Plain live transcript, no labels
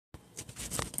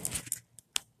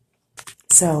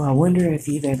So I wonder if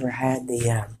you've ever had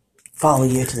the follow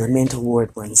you to the mental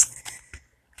ward ones,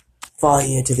 follow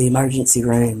you to the emergency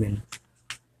room,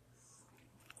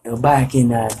 and back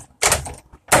in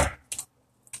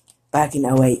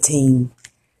 018,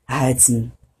 I had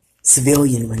some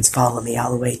civilian ones follow me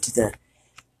all the way to the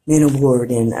mental ward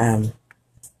in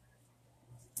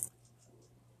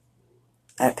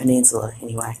at Peninsula,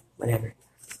 anyway, whatever.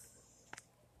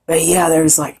 But yeah, there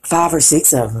was like 5 or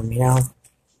 6 of them,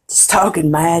 just talking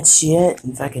mad shit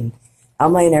and fucking.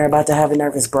 I'm laying there about to have a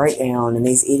nervous breakdown, and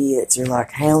these idiots are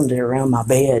like hounding around my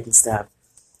bed and stuff.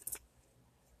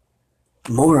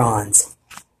 Morons.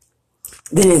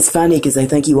 Then it's funny because they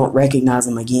think you won't recognize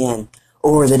them again,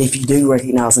 or that if you do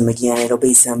recognize them again, it'll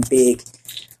be some big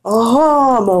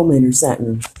aha moment or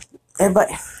something.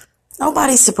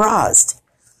 Nobody's surprised.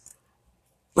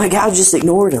 Like, I just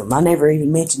ignored them. I never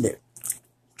even mentioned it.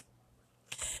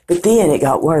 But then it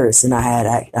got worse, and I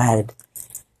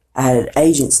had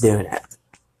agents doing it.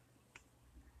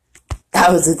 I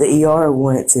was at the ER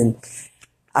once, and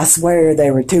I swear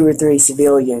there were 2 or 3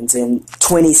 civilians and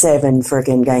 27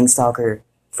 freaking Gangstalker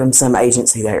from some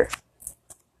agency there.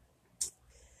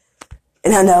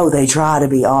 And I know they try to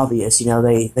be obvious,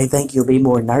 they think you'll be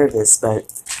more nervous,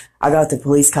 but I got the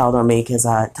police called on me because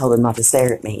I told them not to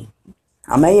stare at me.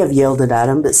 I may have yelled it at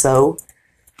them, but so,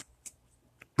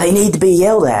 they need to be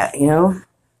yelled at, Don't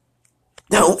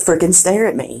freaking stare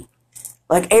at me.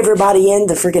 Like, everybody in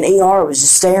the freaking ER was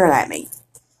just staring at me.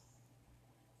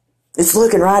 It's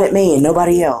looking right at me and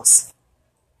nobody else.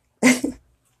 I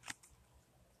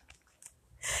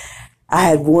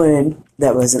had one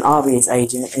that was an obvious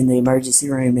agent in the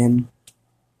emergency room in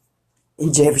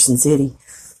Jefferson City.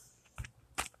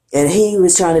 And he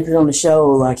was trying to put on a show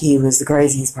like he was the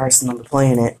craziest person on the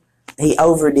planet. He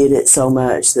overdid it so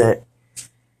much that,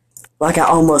 like, I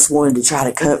almost wanted to try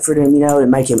to comfort him, to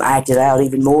make him act it out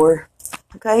even more.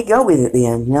 Okay, go with it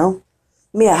then, Give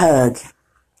me a hug.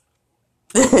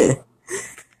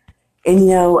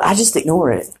 And, I just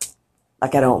ignore it.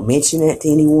 Like, I don't mention it to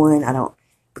anyone.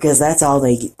 Because that's all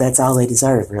they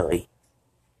deserve, really.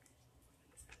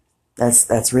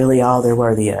 That's really all they're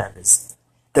worthy of.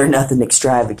 They're nothing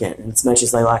extravagant, as much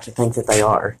as they like to think that they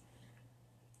are.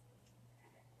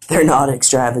 They're not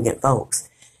extravagant folks.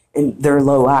 And their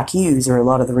low IQs are a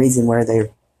lot of the reason where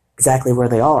they're exactly where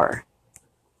they are.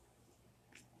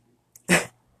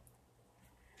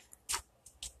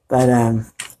 But,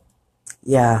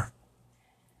 yeah.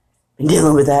 Been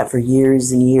dealing with that for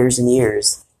years and years and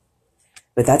years.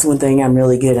 But that's one thing I'm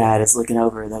really good at, is looking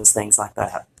over those things like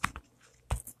that.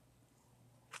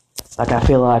 Like, I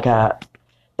feel like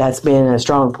that's been a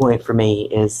strong point for me,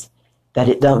 is that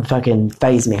it don't fucking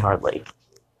faze me hardly.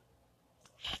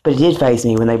 But it did faze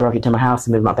me when they broke into my house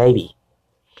and moved my baby.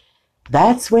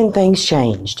 That's when things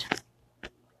changed.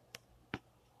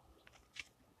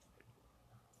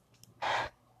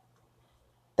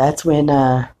 That's when,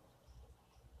 and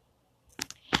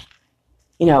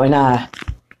I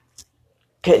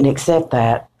couldn't accept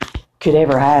that could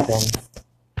ever happen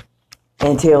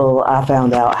until I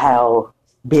found out how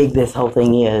big this whole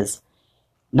thing is.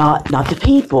 Not the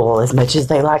people, as much as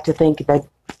they like to think that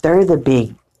they're the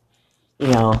big,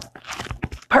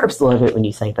 perps love it when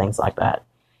you say things like that.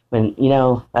 When,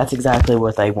 that's exactly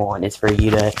what they want, is for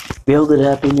you to build it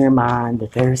up in your mind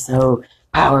that they're so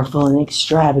powerful and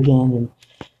extravagant, and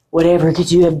whatever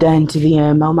could you have done to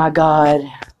them? Oh my God.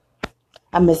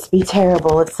 I must be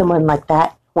terrible if someone like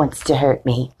that wants to hurt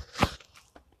me.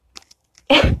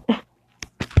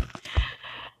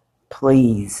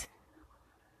 Please.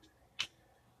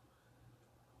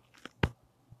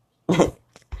 But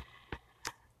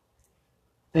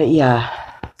yeah,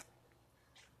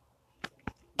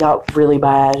 got really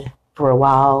bad for a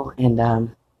while,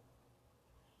 and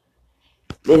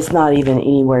it's not even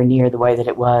anywhere near the way that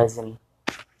it was. And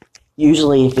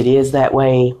usually, if it is that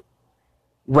way,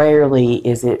 rarely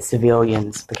is it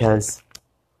civilians, because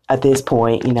at this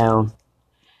point, I'm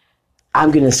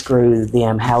going to screw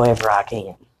them however I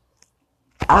can.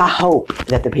 I hope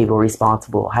that the people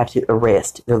responsible have to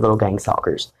arrest their little gang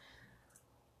stalkers.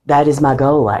 That is my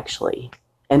goal, actually.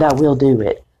 And I will do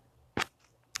it.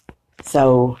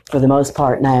 So, for the most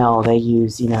part now, they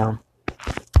use,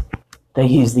 they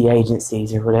use the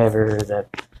agencies or whatever, the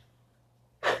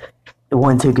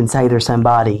ones who can say they're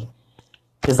somebody,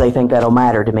 because they think that'll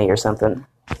matter to me or something.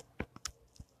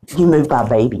 You moved my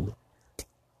baby.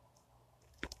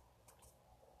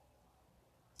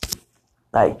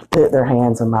 Like, put their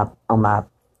hands on my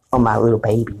little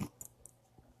baby.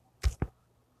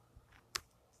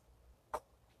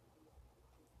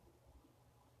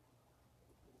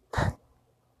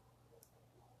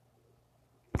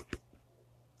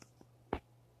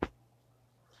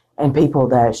 And people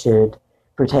that should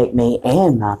protect me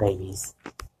and my babies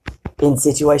in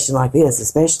situations like this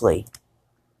especially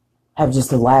have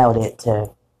just allowed it to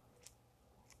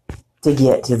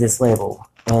get to this level.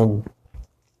 And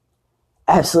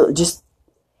absolutely just,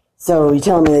 so you're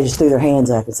telling me they just threw their hands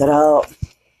up and said, oh,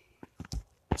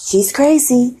 she's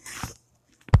crazy.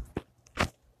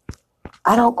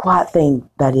 I don't quite think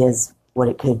that is what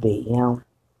it could be, you know.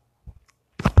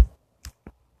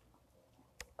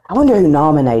 I wonder who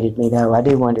nominated me, though. I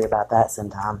do wonder about that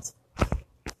sometimes.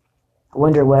 I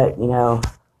wonder what, you know,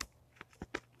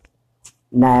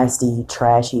 nasty,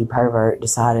 trashy pervert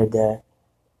decided to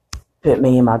put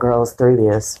me and my girls through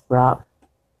this, right?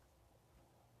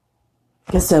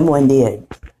 Because someone did.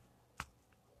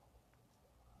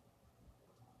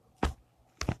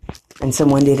 And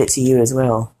someone did it to you as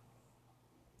well.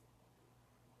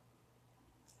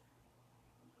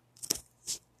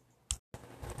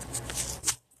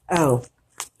 Oh,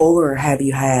 or have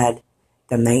you had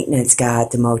the maintenance guy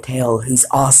at the motel who's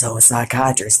also a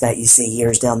psychiatrist that you see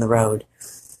years down the road,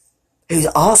 who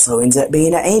also ends up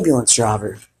being an ambulance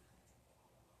driver?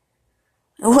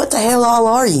 What the hell all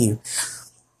are you?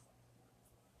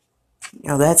 You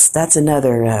know, that's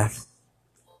another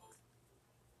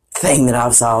thing that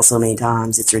I've saw so many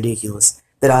times. It's ridiculous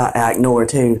that I ignore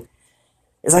too.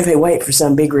 It's like they wait for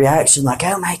some big reaction, like,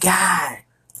 oh my God.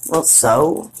 Well,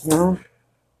 so, you know,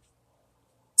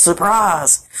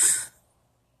 surprise.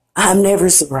 I'm never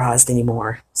surprised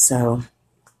anymore. So,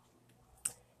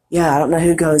 yeah, I don't know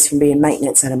who goes from being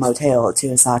maintenance at a motel to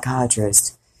a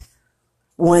psychiatrist.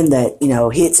 One that, you know,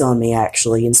 hits on me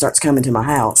actually and starts coming to my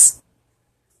house.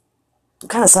 What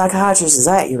kind of psychiatrist is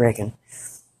that, you reckon?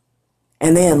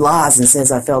 And then lies and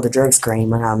says I failed a drug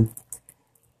screen when I'm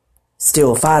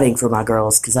still fighting for my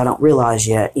girls because I don't realize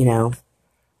yet, you know,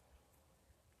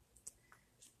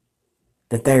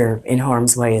 that they're in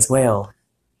harm's way as well.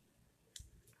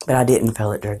 But I didn't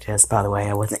fail at drug tests, by the way.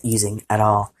 I wasn't using at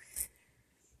all.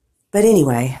 But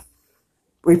anyway,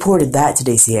 reported that to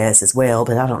DCS as well,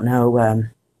 but I don't know.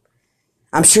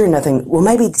 I'm sure nothing. Well,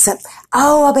 maybe some.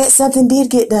 Oh, I bet something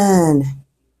did get done.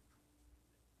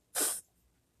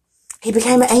 He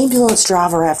became an ambulance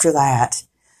driver after that.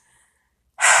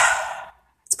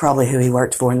 It's probably who he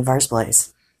worked for in the first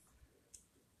place.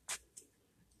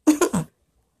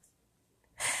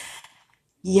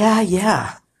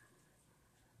 Yeah.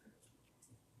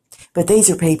 But these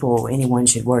are people anyone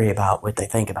should worry about what they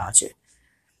think about you.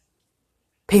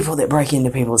 People that break into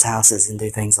people's houses and do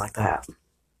things like that.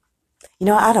 You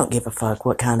know, I don't give a fuck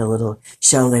what kind of little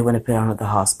show they want to put on at the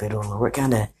hospital or what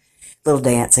kind of little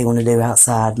dance they want to do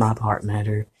outside my apartment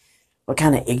or what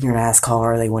kind of ignorant ass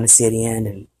car they want to sit in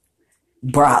and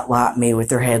bright light me with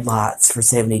their headlights for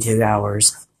 72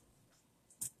 hours.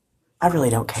 I really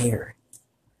don't care.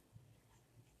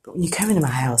 But when you come into my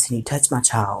house and you touch my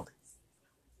child,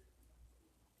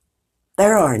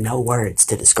 there are no words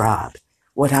to describe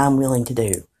what I'm willing to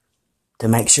do to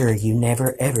make sure you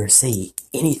never ever see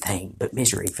anything but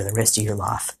misery for the rest of your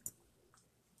life.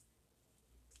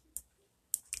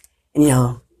 And you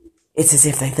know, it's as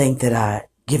if they think that I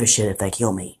give a shit if they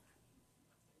kill me.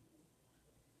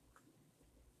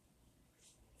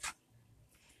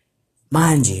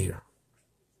 Mind you,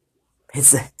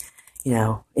 it's, you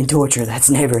know, in torture, that's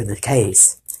never the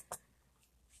case.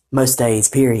 Most days,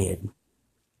 period.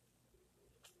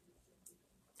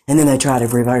 And then they try to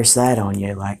reverse that on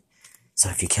you, like, so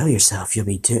if you kill yourself,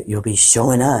 you'll be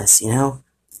showing us, you know?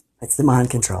 That's the mind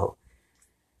control.